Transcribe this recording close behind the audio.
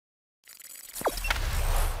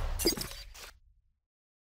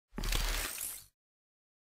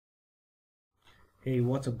Hey,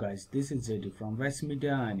 what's up guys, this is JD from Vice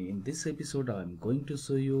Media, and in this episode I'm going to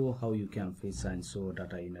show you how you can fetch and show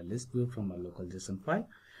data in a list view from a local JSON file.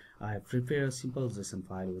 I have prepared a simple JSON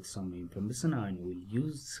file with some information and will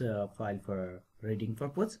use a file for reading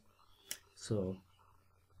purpose. So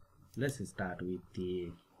let's start with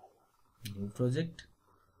the new project.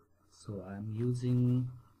 So I'm using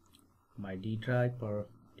my D drive for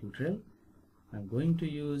tutorial. I'm going to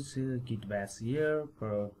use git bash here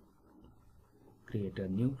for create a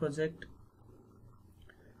new project.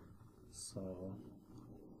 So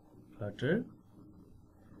Flutter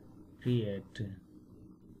create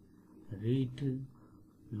read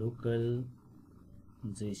local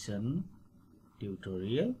JSON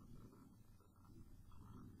tutorial.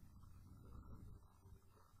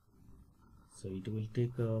 So it will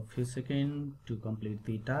take a few seconds to complete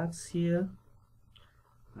the tasks here.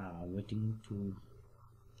 Waiting to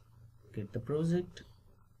get the project.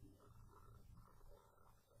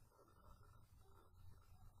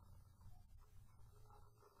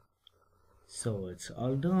 So it's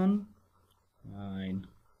all done, and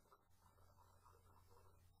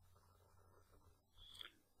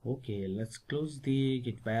okay, let's close the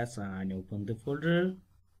git bash and open the folder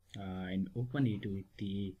and open it with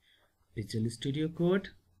the Visual Studio Code.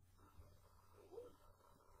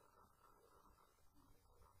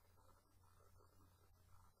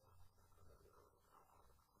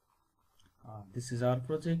 This is our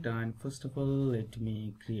project, and first of all let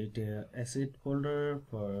me create a asset folder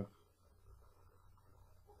for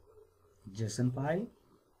JSON file.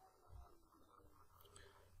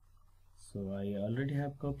 So I already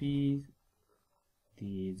have copied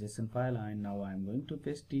the JSON file, and now I'm going to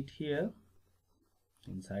paste it here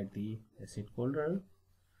inside the asset folder.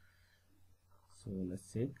 So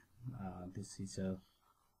let's check. This is a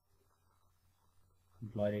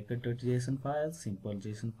employee record.json file, simple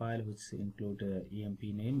JSON file which include EMP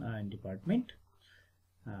name and department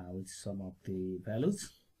with some of the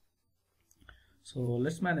values. So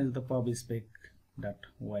let's manage the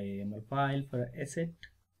pubspec.yml file for asset.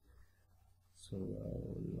 So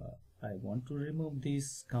I want to remove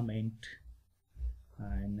this comment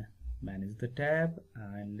and manage the tab,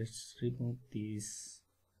 and let's remove this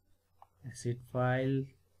asset file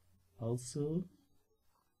also,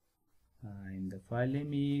 and the file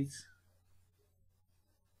name is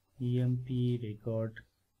emp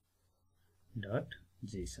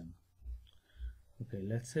record.json. okay,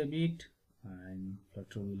 let's save it, and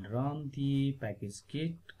Flutter will run the package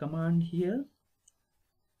get command here.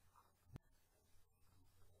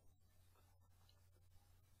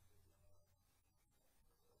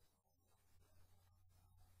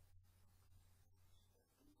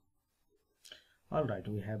 Alright,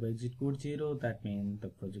 we have exit code 0, that means the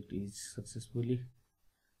project is successfully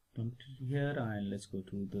completed here. And let's go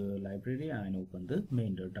to the library and open the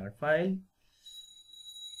main.dart file.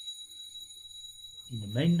 In the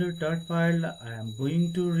main.dart file, I am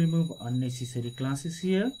going to remove unnecessary classes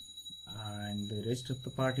here, and the rest of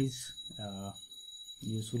the part is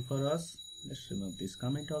useful for us. Let's remove this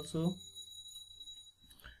comment also.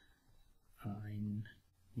 And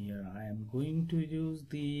here I am going to use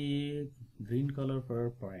the green color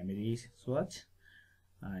for primary swatch,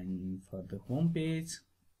 and for the home page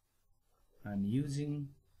I'm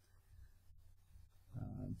using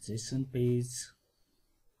JSON page.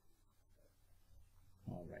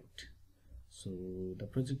 Alright, so the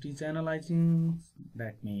project is analyzing,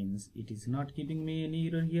 that means it is not giving me any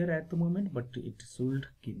error here at the moment, but it should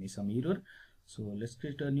give me some error. So let's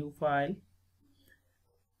create a new file,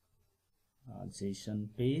 JSON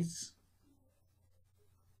page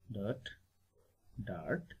dart.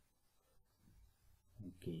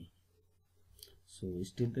 Okay, so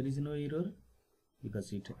still there is no error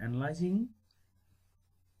because it's analyzing.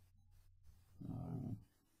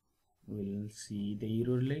 We'll see the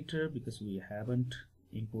error later because we haven't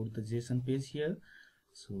imported the JSON page here.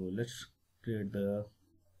 So let's create the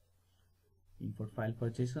import file for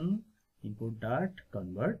JSON, import dart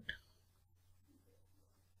convert,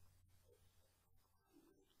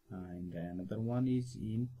 and another one is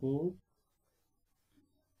import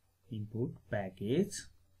package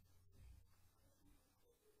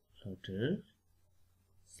flutter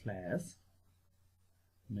 /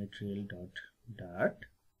 material.dart.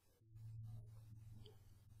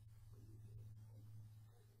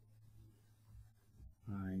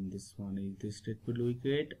 And this one is the stateful we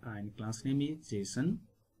create, and class name is JSON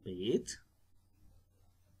page.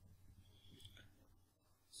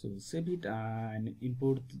 So save it and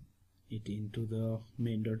import it into the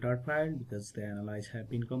main.dart file because the analyze have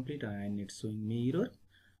been complete and it's showing me error.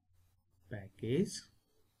 Package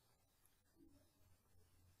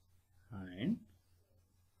and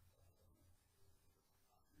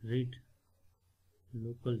read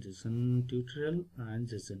local JSON tutorial and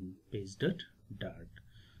JSON page.dart.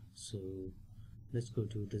 So let's go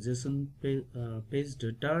to the JSON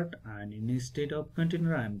page.dart, and instead of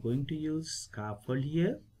container I'm going to use scaffold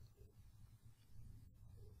here.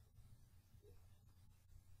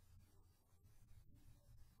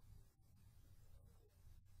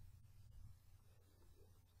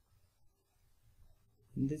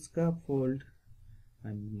 In this scaffold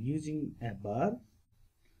I'm using a bar,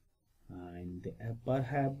 and the app bar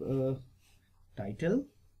have a title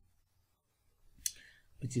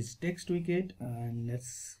which is text wicket, and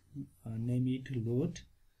let's name it load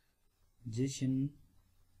JSON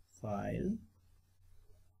file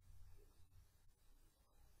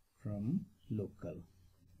from local.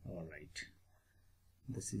 Alright,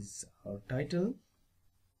 this is our title.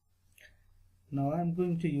 Now I'm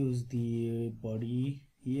going to use the body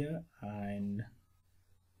here, and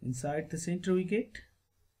inside the center wicket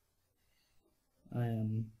I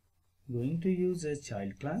am going to use a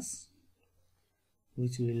child class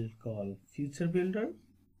which will call future builder.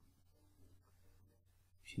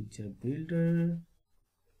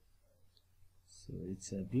 So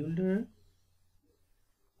it's a builder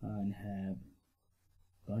and have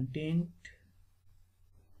content,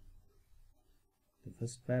 the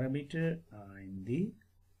first parameter, and the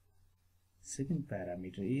second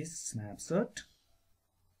parameter is snapshot.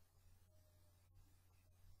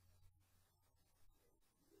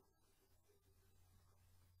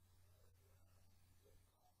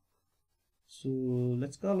 So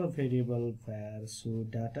let's call a variable var show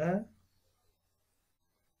data,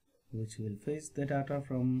 which will fetch the data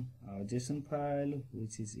from our JSON file,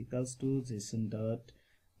 which is equals to json.decode.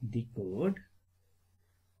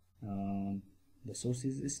 The source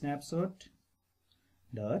is snapshot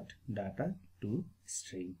dot data to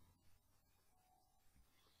string.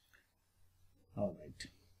 Alright,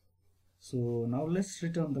 so now let's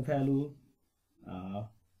return the value.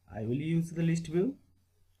 I will use the list view,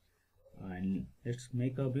 and let's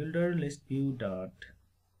make a builder listview dot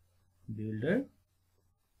builder.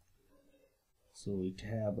 So it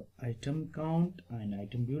have item count and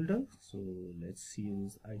item builder. So let's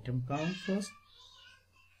use item count first.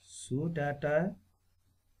 So data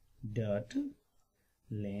dot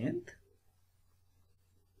length,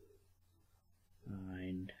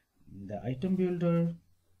 and in the item builder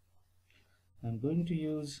I'm going to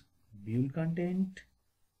use build content,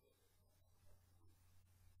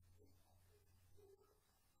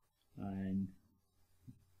 and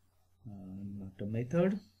not a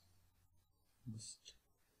method, just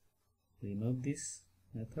remove this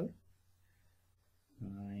method,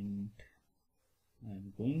 and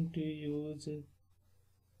I'm going to use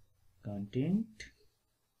content,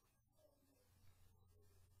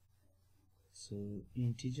 so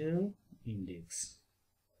integer index.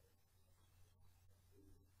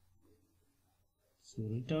 So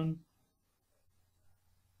return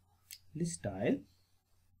list style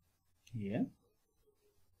here.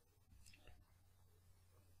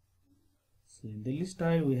 So in the list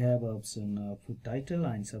style we have option of title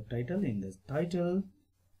and subtitle. In the title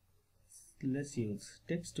let's use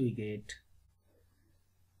text wicket,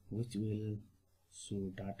 which will show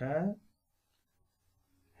data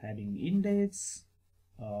having index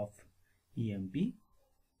of emp,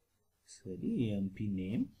 emp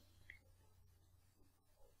name,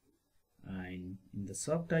 and in the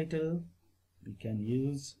subtitle we can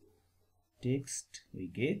use text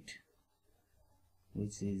wicket,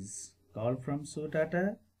 which is called from show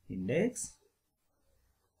data index,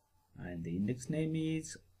 and the index name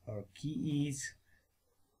is, or key is,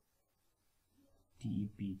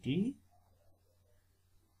 TEPT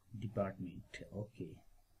department. Okay,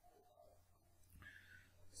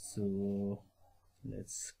 so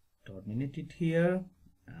let's terminate it here,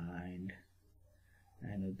 and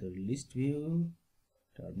another list view,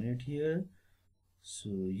 terminate here. So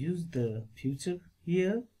use the future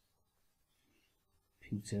here,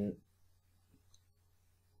 future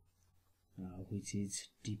which is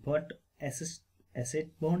default asset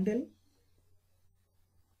bundle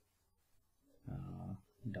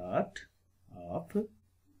dot of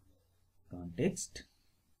context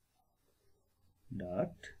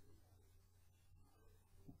dot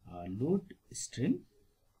load string.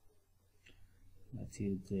 Let's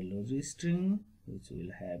use the load string, which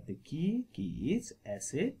will have the key is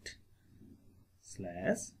asset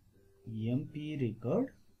slash emp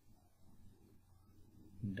record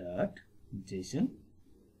dot JSON.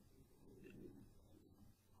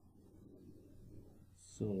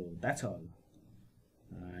 So that's all,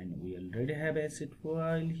 and we already have asset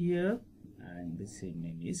file here, and the same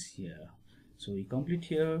name is here. So we complete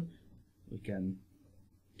here. We can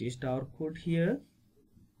test our code here.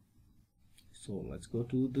 So let's go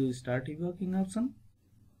to the start debugging option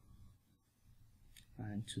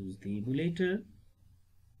and choose the emulator.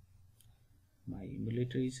 My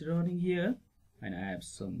emulator is running here and I have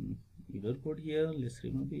some error code here. Let's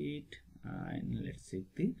remove it and let's check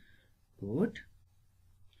the code.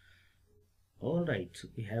 Alright, so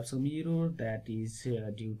we have some error that is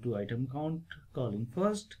due to item count calling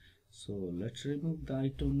first. So let's remove the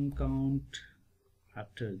item count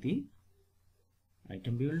after the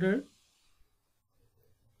item builder.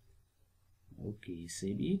 Okay,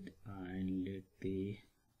 save it and let the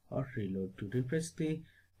hot reload to refresh the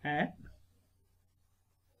app.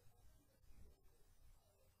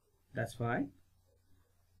 That's fine,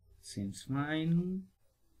 seems fine.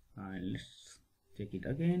 And let's check it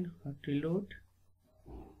again, hot reload,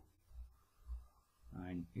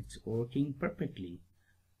 and it's working perfectly.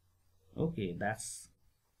 Okay, that's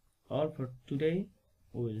all for today.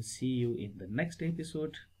 We will see you in the next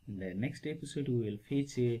episode. In the next episode we will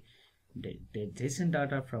fetch the JSON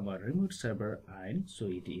data from a remote server and show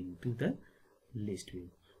it into the list view.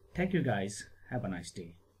 Thank you guys, have a nice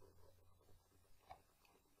day.